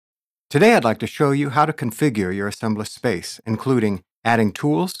Today I'd like to show you how to configure your Assembla space, including adding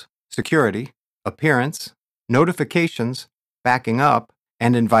tools, security, appearance, notifications, backing up,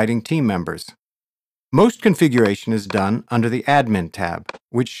 and inviting team members. Most configuration is done under the Admin tab,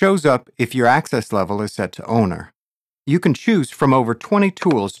 which shows up if your access level is set to Owner. You can choose from over 20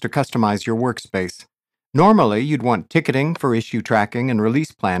 tools to customize your workspace. Normally, you'd want ticketing for issue tracking and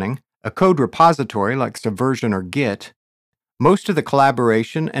release planning, a code repository like Subversion or Git, most of the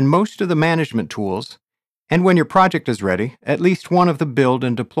collaboration and most of the management tools, and when your project is ready, at least one of the build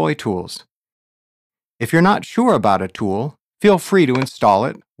and deploy tools. If you're not sure about a tool, feel free to install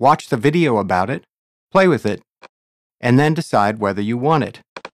it, watch the video about it, play with it, and then decide whether you want it.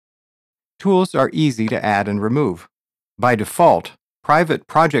 Tools are easy to add and remove. By default, private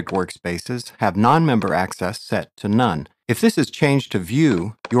project workspaces have non-member access set to none. If this is changed to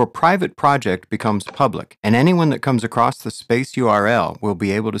View, your private project becomes public, and anyone that comes across the space URL will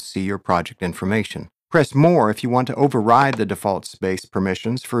be able to see your project information. Press More if you want to override the default space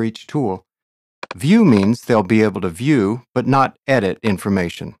permissions for each tool. View means they'll be able to view, but not edit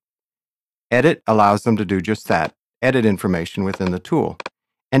information. Edit allows them to do just that, edit information within the tool.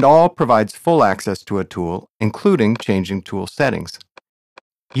 And All provides full access to a tool, including changing tool settings.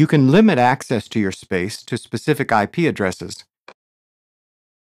 You can limit access to your space to specific IP addresses.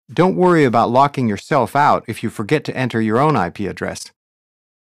 Don't worry about locking yourself out if you forget to enter your own IP address.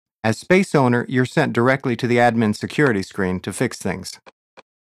 As space owner, you're sent directly to the admin security screen to fix things.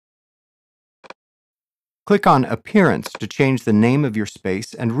 Click on Appearance to change the name of your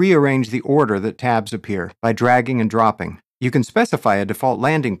space and rearrange the order that tabs appear by dragging and dropping. You can specify a default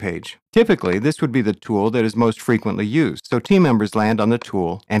landing page. Typically, this would be the tool that is most frequently used, so team members land on the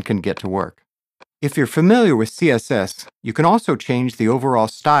tool and can get to work. If you're familiar with CSS, you can also change the overall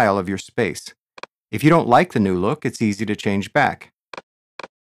style of your space. If you don't like the new look, it's easy to change back.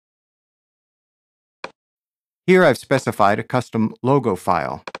 Here I've specified a custom logo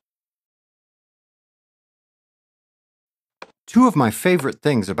file. Two of my favorite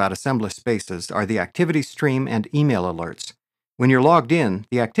things about Assembla spaces are the activity stream and email alerts. When you're logged in,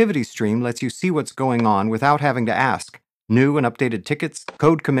 the activity stream lets you see what's going on without having to ask. New and updated tickets,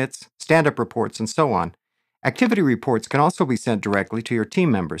 code commits, stand-up reports, and so on. Activity reports can also be sent directly to your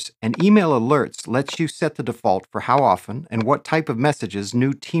team members, and email alerts lets you set the default for how often and what type of messages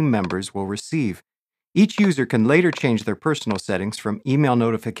new team members will receive. Each user can later change their personal settings from email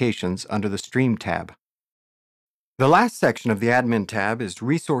notifications under the Stream tab. The last section of the Admin tab is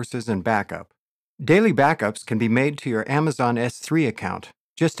Resources and Backup. Daily backups can be made to your Amazon S3 account.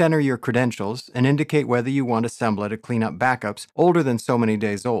 Just enter your credentials and indicate whether you want Assembla to clean up backups older than so many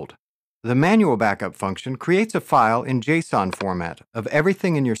days old. The manual backup function creates a file in JSON format of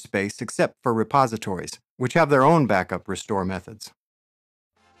everything in your space except for repositories, which have their own backup restore methods.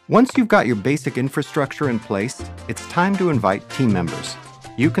 Once you've got your basic infrastructure in place, it's time to invite team members.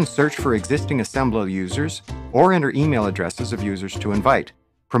 You can search for existing Assembla users or enter email addresses of users to invite.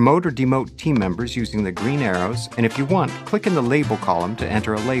 Promote or demote team members using the green arrows, and if you want, click in the label column to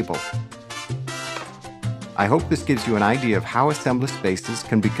enter a label. I hope this gives you an idea of how Assembla spaces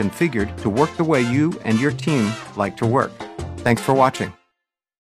can be configured to work the way you and your team like to work. Thanks for watching.